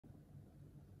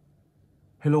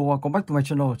Hello, welcome back to my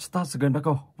channel Start Again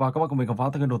Darko. Và các bạn cùng mình khám phá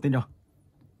tựa game đầu tiên nhỉ?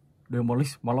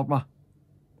 Demolish Malot 3.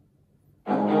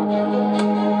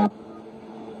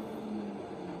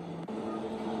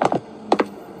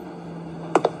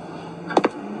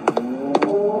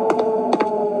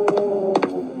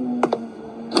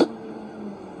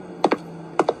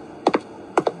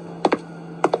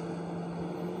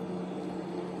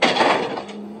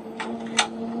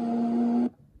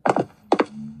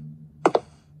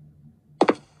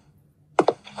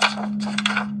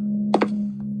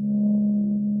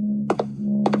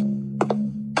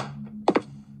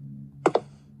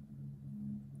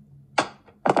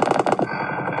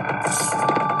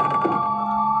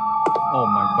 Oh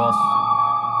my gosh.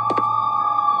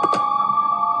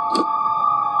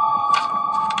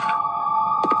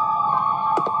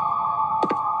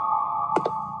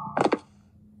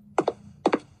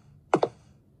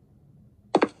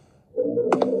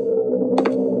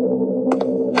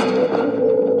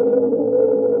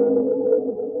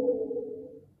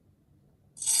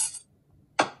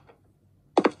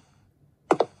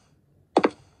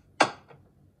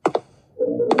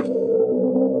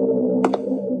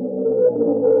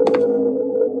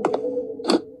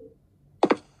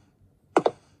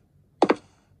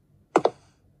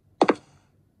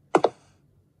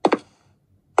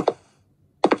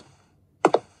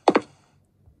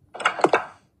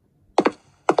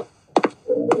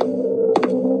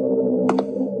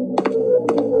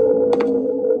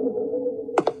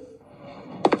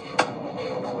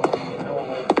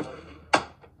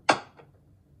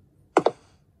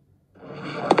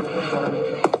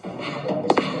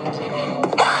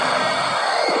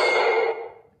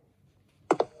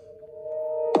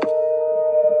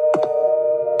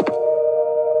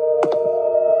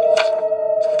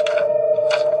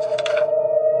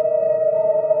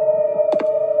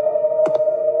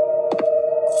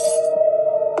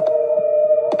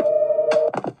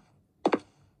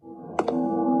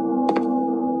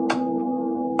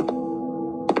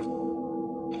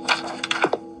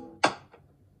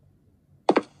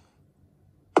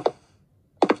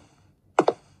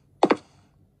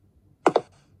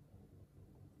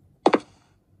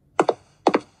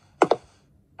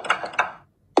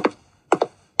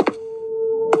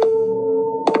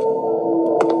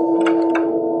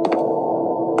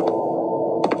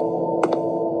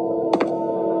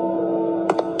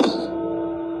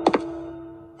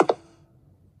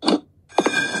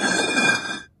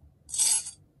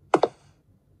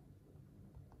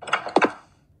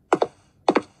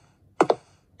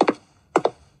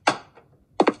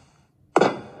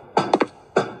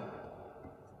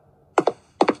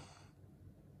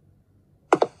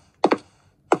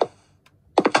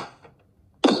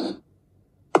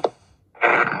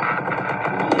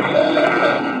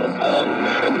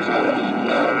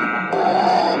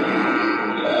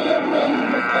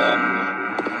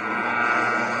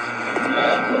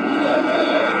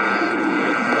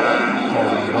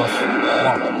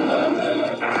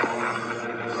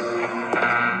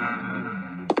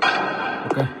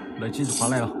 Ok, lấy chiếc chìa khóa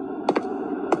này nào.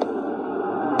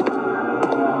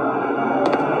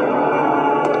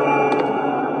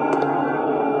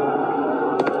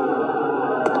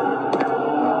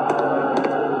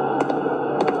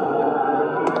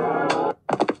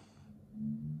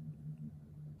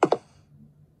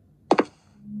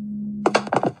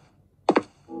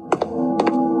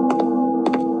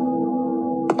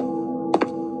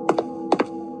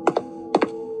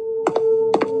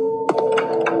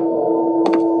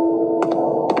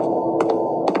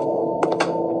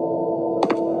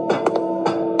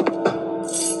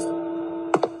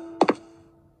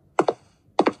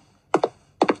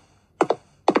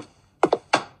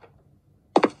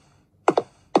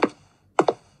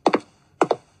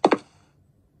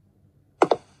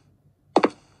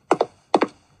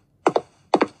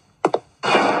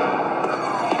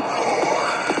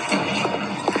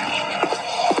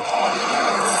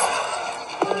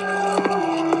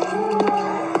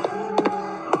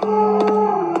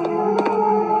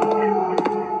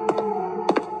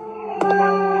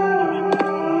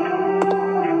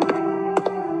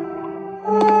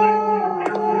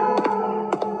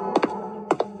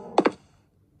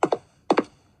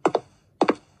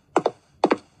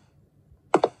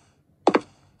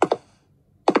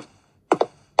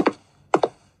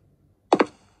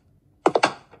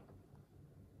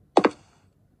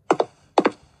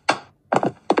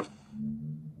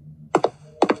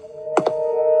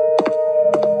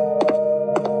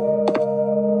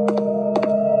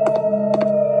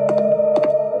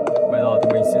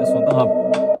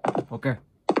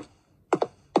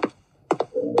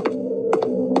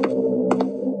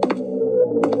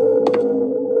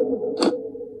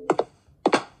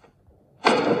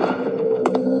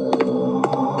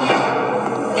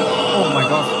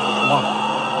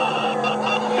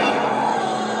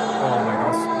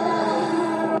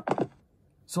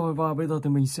 Rồi và bây giờ thì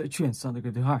mình sẽ chuyển sang tựa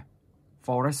game thứ hai,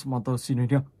 Forest Monster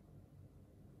Sinister.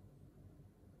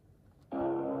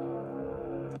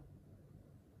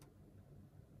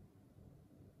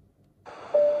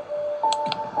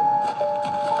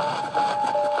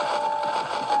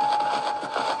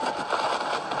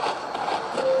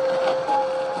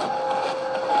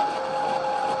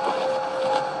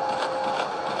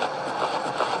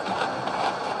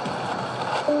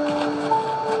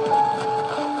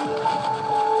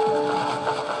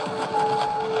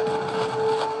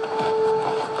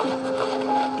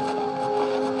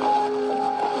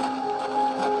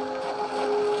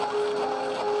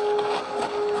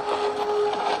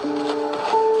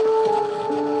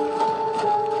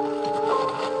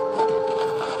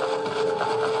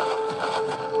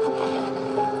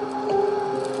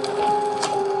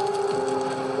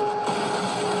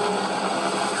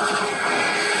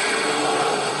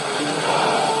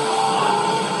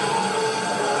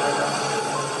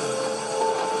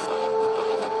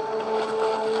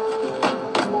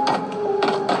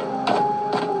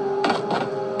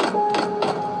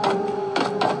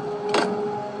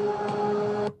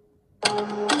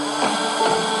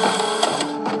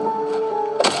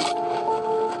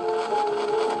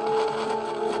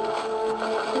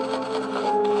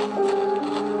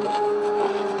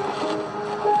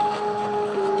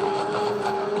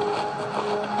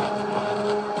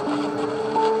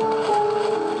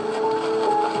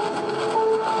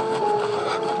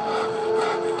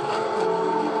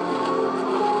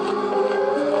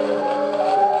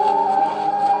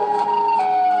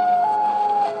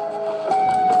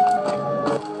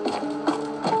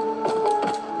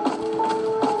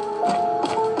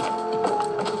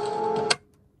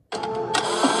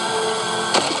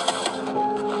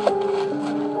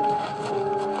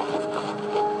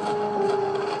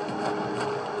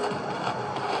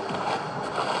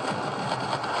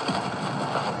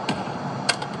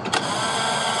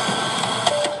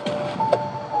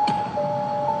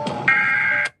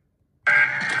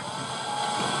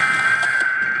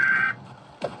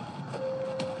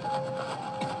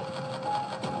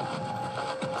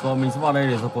 Rồi mình sẽ vào đây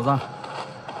để dập cổ ra. Ok,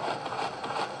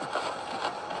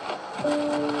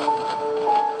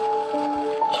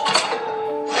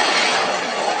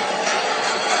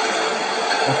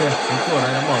 cánh cửa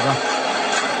này đã mở ra.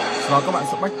 Sau đó các bạn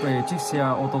sẽ back về chiếc xe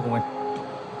ô tô của mình.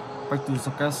 Back to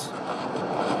Sockets.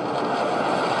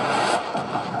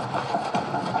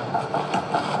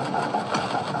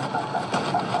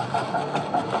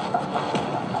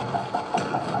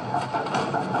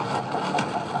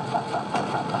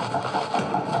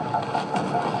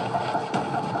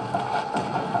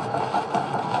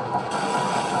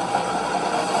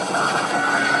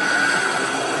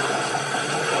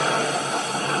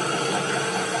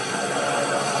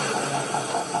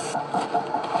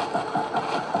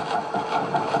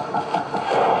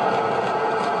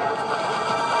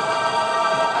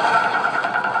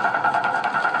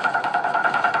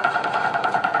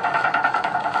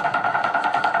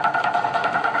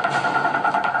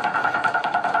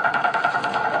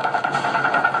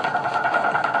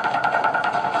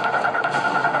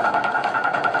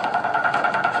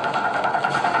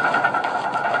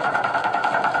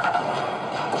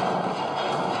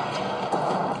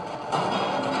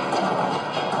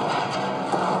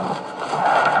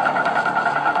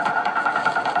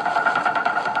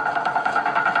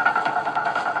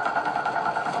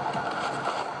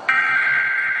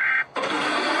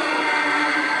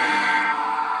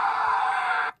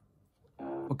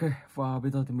 Ok, và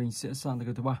bây giờ thì mình sẽ sang tới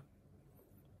cái thứ ba,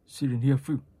 Siren here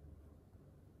Film.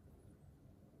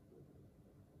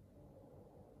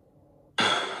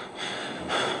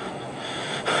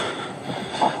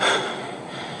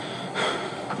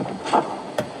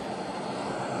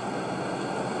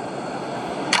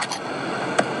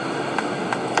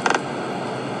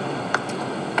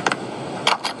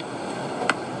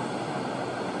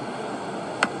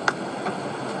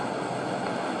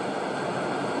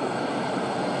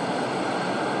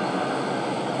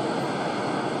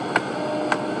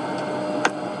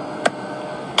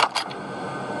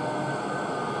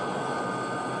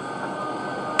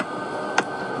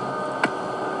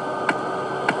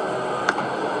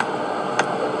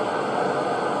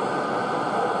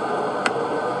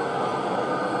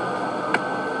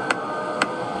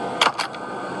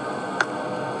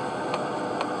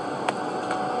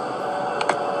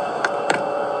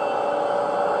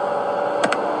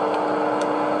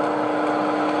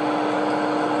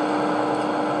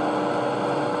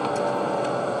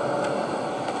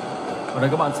 Ở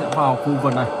đây các bạn sẽ vào khu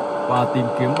vườn này và tìm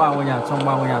kiếm 3 ngôi nhà. Trong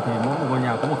 3 ngôi nhà thì mỗi một ngôi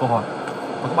nhà có một câu hỏi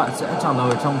và các bạn sẽ trả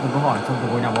lời trong từng câu hỏi trong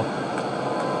từng ngôi nhà một.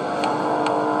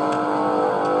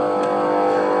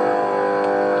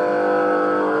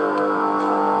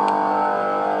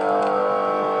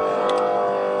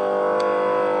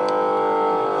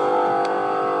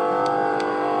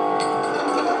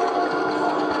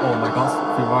 Oh my god,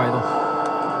 phi vai thôi.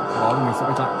 Sau đó thì mình sẽ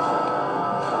phải chạy.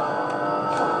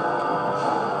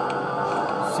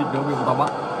 Xịt đỡ bị một tao bắt.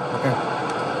 Ok.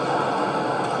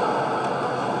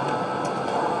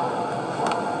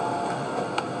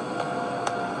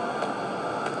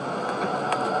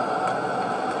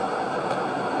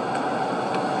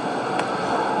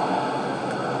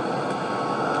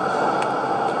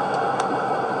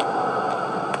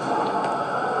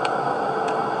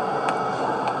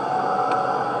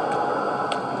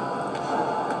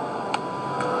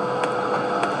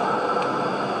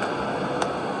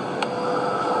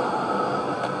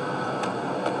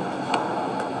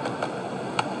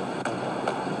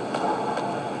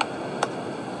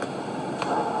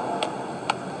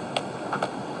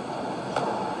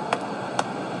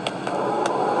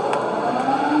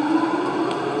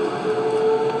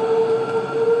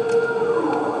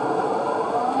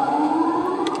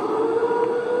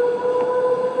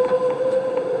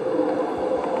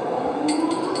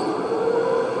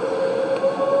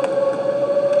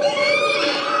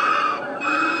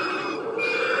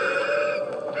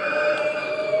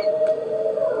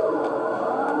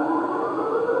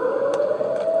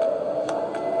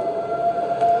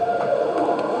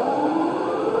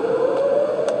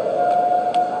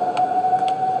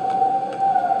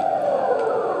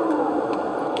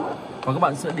 Và các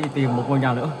bạn sẽ đi tìm một ngôi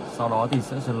nhà nữa, sau đó thì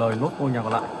sẽ trả lời lốt ngôi nhà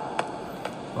còn lại.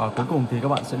 Và cuối cùng thì các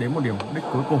bạn sẽ đến một điểm đích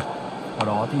cuối cùng. Ở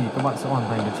đó thì các bạn sẽ hoàn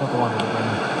thành được chapter 1 của bộ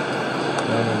này.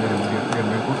 Đây là điểm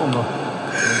đến cuối cùng rồi.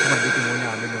 Nên các bạn đi tìm ngôi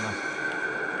nhà bên đường này.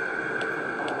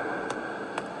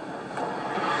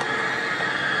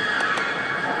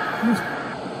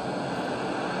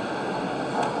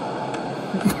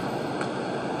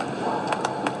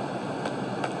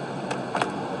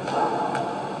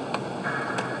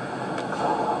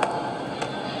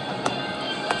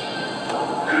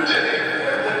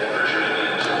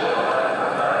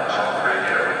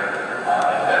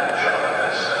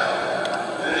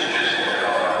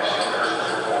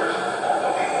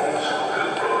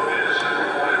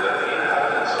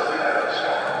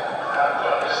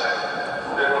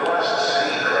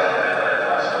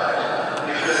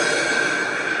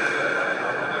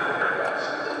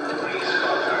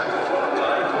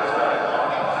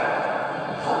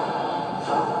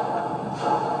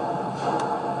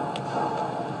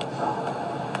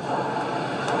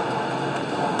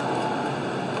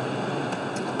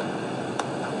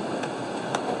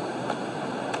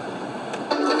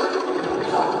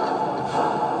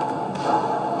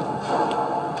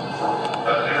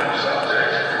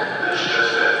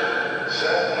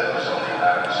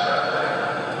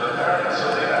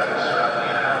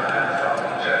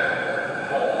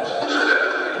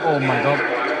 Oh my god.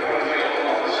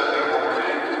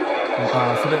 Chúng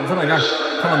ta xuất hiện rất là nhanh,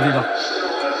 không làm gì cả.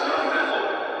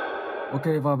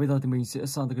 Ok, và bây giờ thì mình sẽ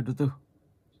sang tới cái thứ tư.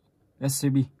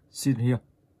 SCP, Siren here.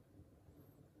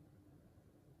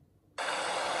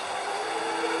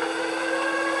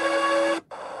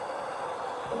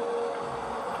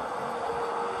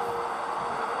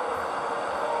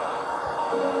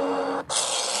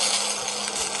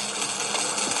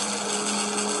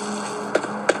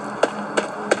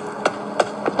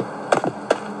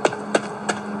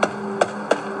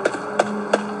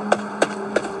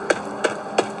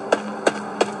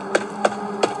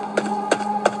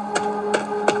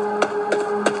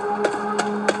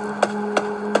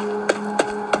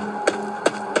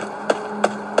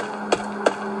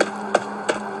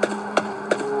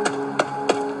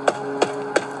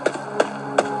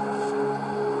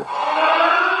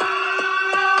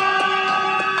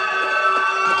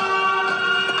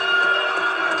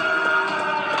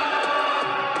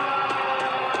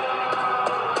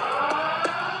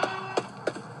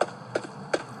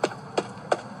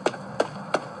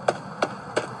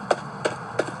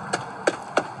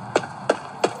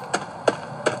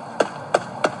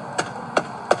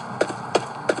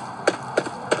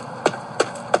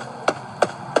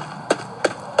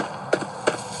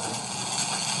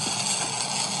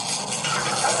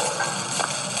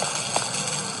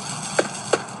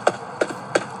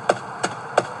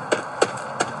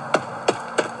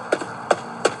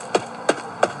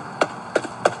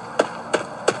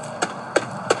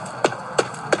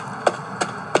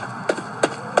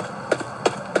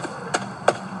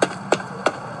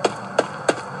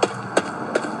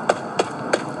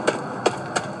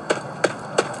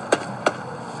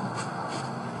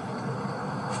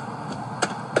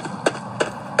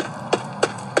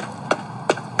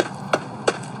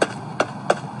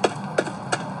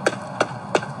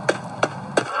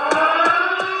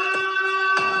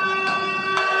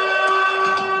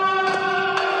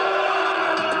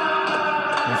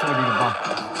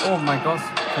 Wow. Oh my god.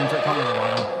 Không chạy thoát được rồi.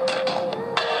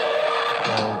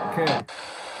 Ok.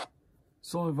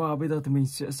 Rồi và bây giờ thì mình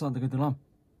sẽ sang tới cái thứ 5.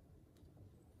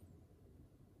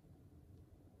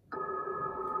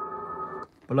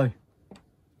 Play.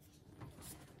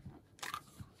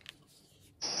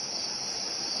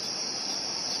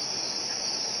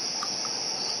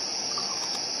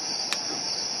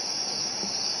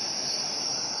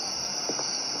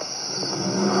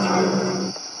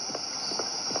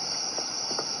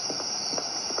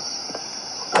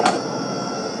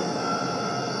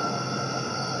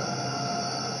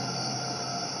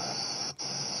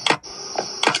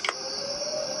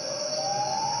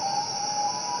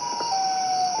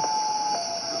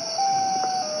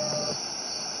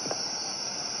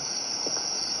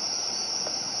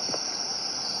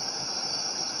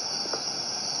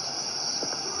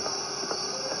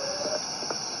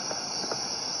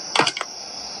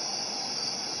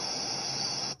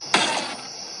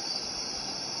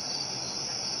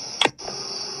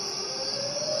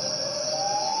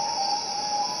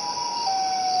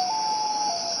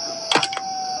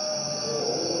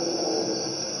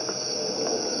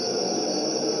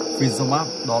 Visual map,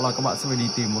 đó là các bạn sẽ phải đi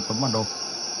tìm một tấm bản đồ.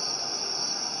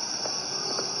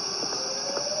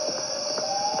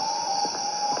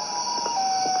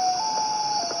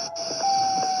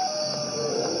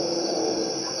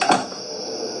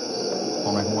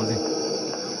 Phòng này không có gì.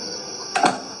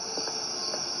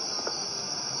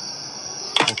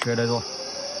 Ok, đây rồi.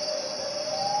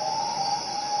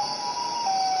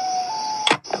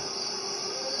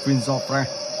 Visual friend,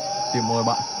 tìm mời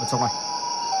bạn ở trong này.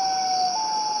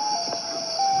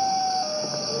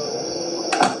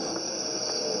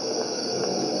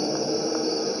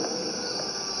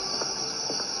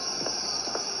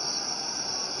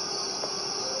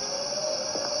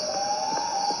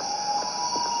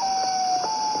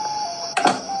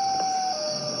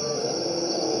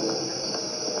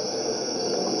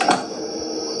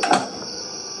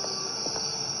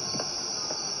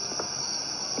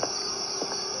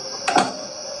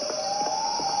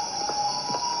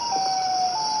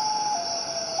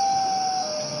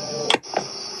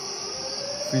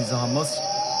 Hammers.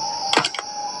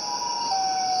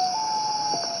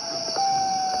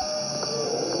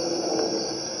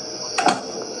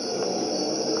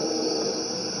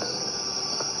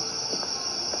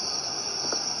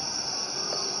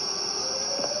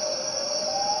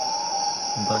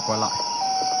 Chúng ta quay lại.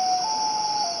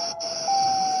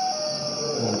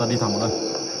 Chúng ta đi thẳng vào đây.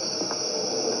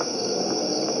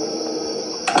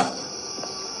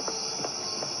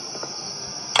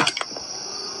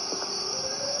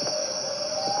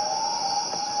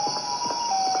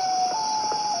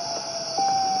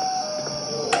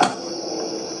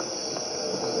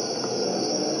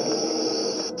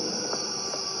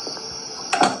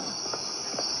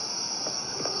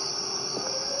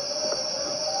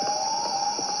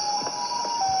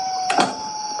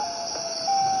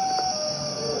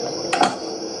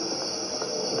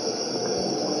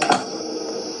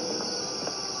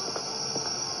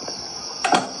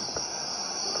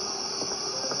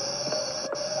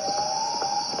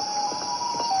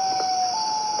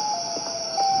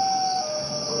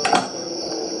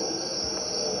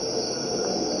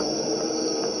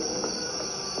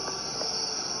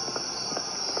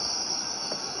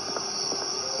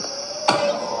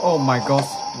 Oh my god,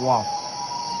 wow.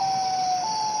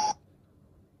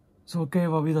 Rồi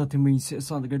ok, và bây giờ thì mình sẽ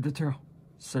sang tới cái tiếp theo.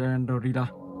 Slender đi ra.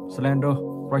 Slender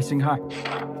Racing 2.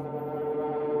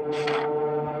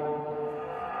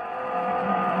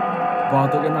 Vào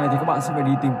tựa game này thì các bạn sẽ phải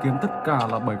đi tìm kiếm tất cả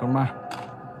là 7 con ma.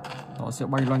 Nó sẽ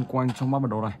bay loanh quanh trong map bản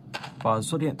đồ này và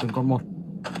xuất hiện từng con một.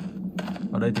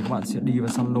 Ở đây thì các bạn sẽ đi và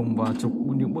săn lùng và chụp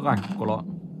những bức ảnh của nó.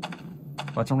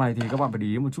 Và trong này thì các bạn phải để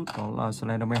ý một chút, đó là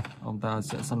Slenderman, ông ta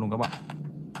sẽ săn lùng các bạn.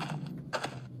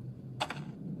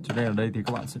 Cho nên ở đây thì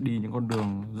các bạn sẽ đi những con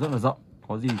đường rất là rộng.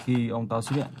 Có gì khi ông ta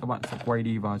xuất hiện, các bạn sẽ quay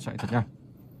đi và chạy thật nhanh.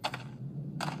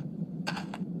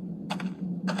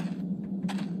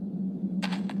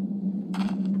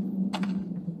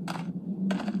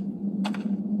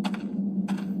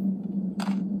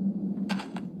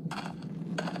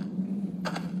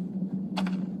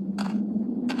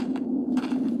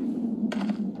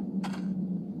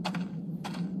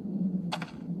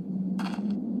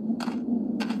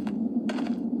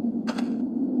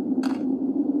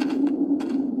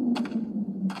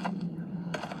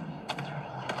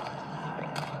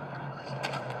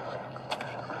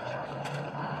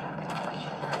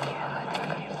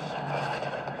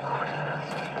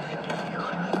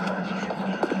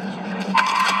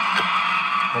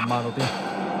 Con ma đầu tiên.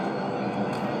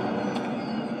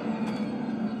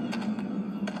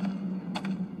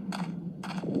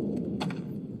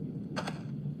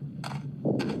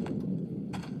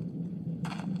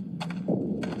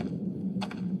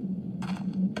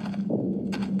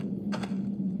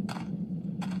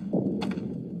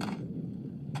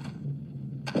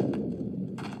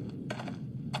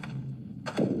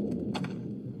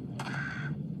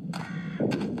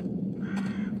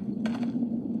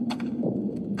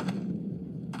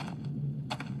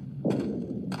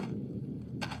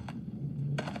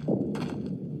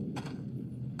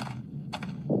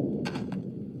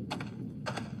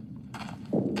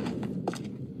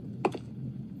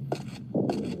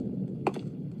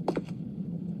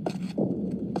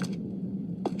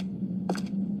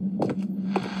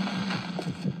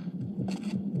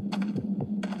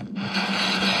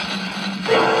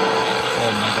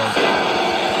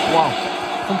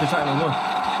 thể chạy được luôn.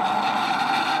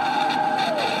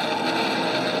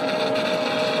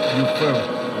 You fail.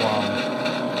 Wow.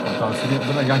 Con tàu xuất hiện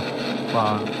rất là nhanh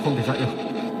và không thể chạy được.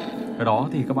 Cái đó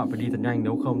thì các bạn phải đi thật nhanh,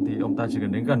 nếu không thì ông ta chỉ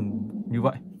cần đến gần như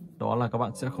vậy, đó là các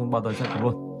bạn sẽ không bao giờ chạy được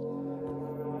luôn.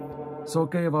 So,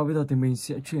 ok, và bây giờ thì mình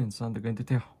sẽ chuyển sang tựa game tiếp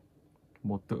theo.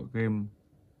 Một tựa game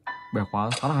bẻ khóa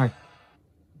khá là hay.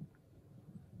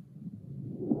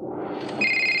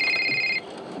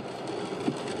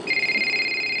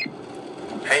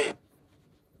 Hey.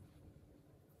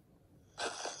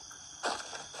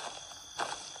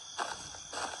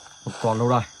 Một con lâu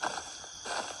đài.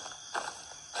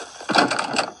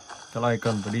 Cái này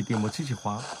cần phải đi tìm một chiếc chìa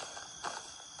khóa.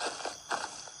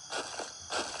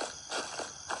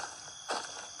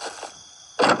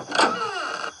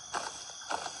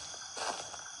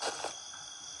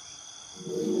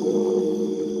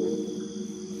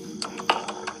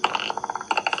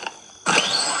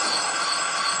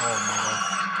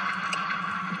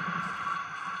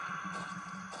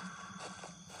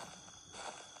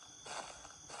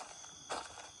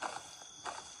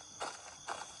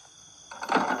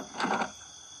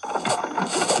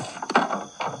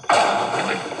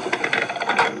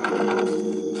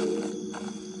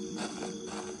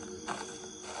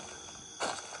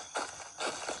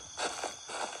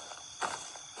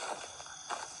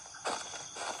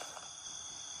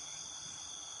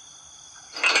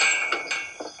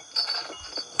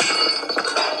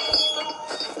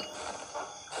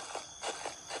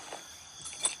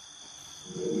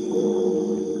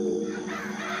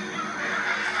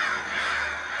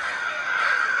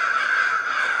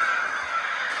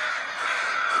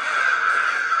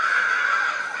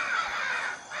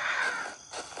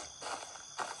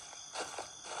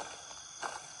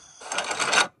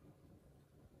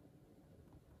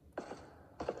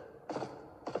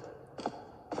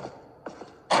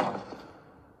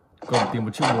 Cần tìm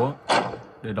một chiếc búa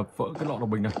để đập vỡ cái lọ độc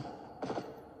bình này.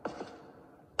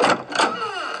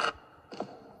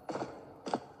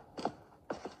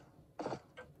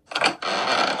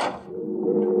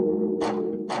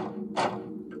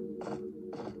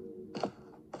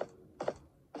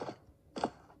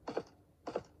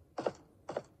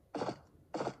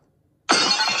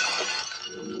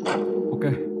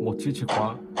 Ok, một chiếc chìa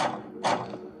khóa.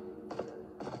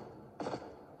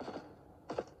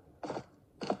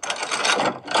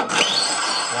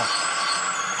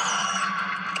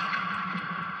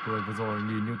 Vừa rồi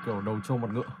nhìn như kiểu đầu trâu mặt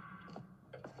ngựa.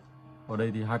 Ở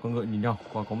đây thì hai con ngựa nhìn nhau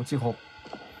và có một chiếc hộp.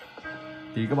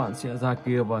 Tí các bạn sẽ ra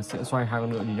kia và sẽ xoay hai con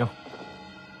ngựa nhìn nhau.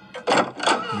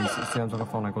 Mình sẽ xem trong cái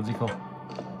phòng này có gì không.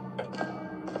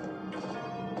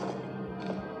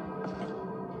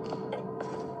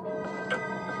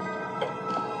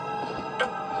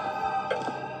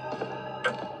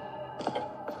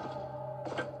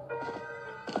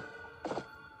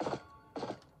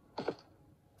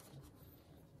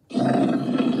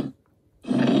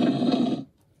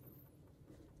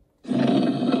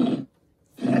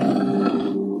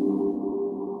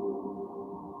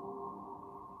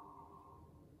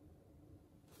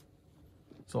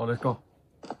 So let's go.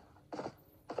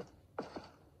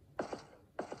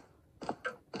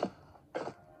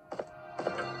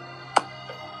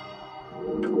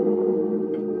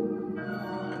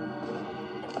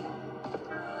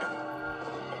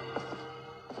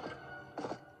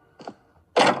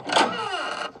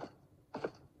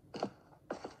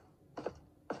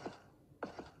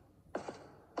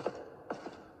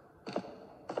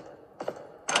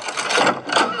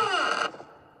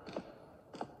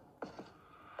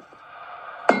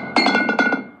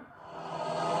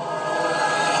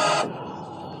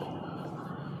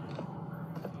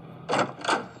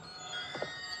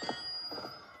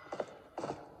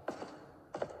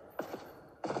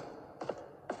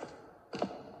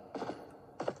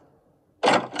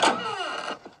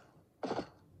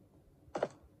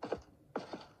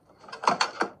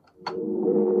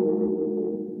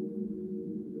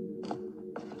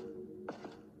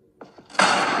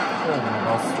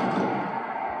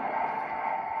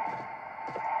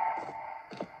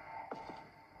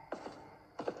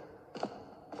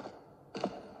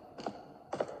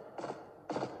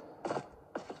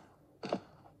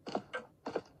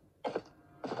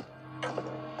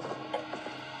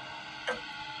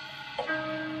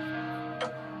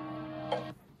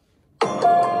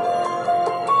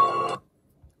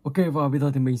 Ok, và bây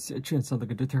giờ thì mình sẽ chuyển sang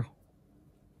cái tiếp theo.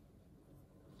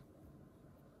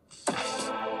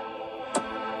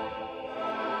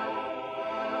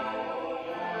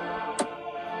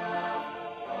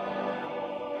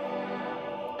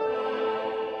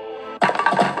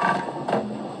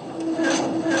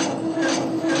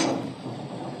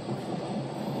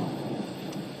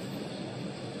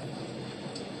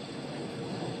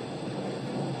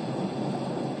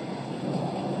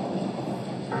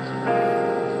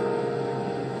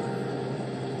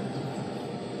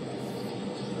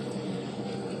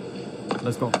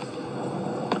 Let's go.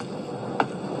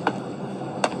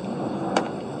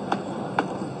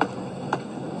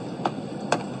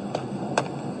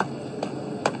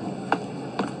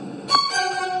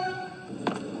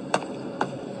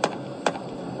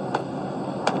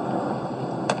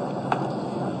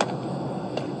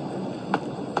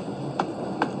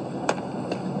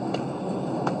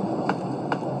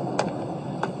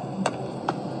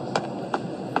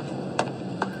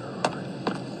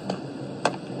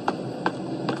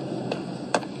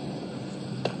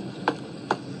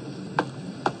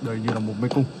 Đây như là một mê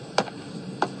cung.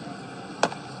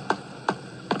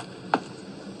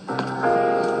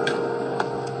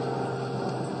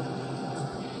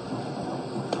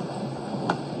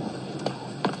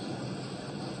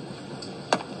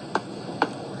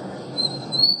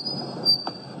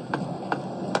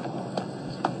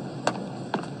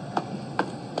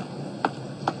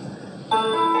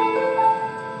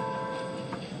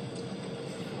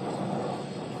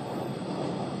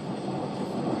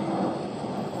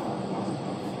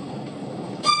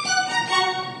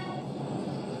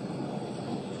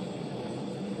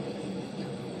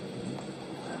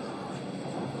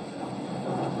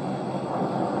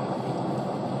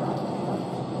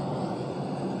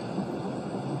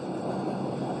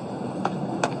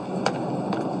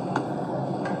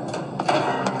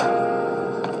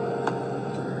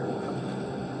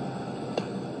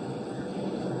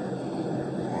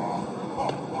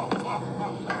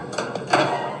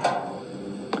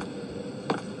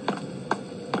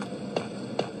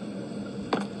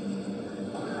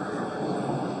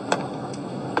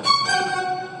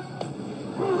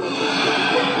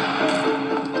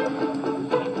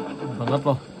 Ngất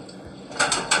rồi.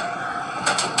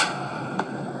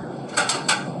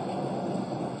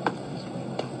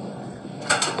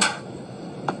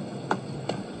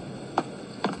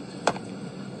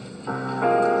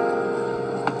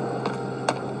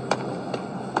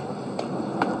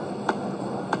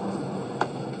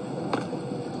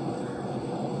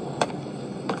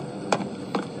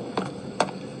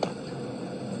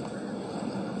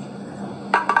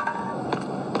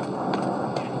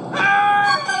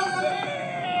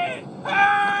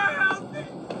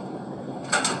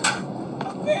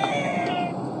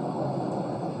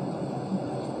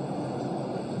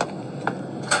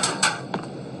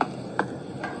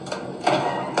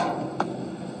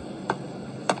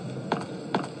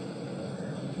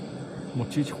 Một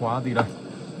chiếc chìa khóa gì đây?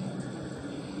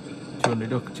 Chưa lấy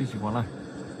được chiếc chìa khóa này.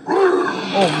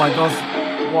 Oh my god.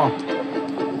 Wow.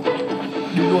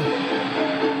 Đi luôn.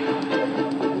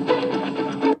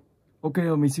 Ok,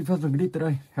 mình xin phép dừng clip tới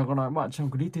đây. Hẹn gặp lại các bạn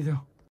trong clip tiếp theo.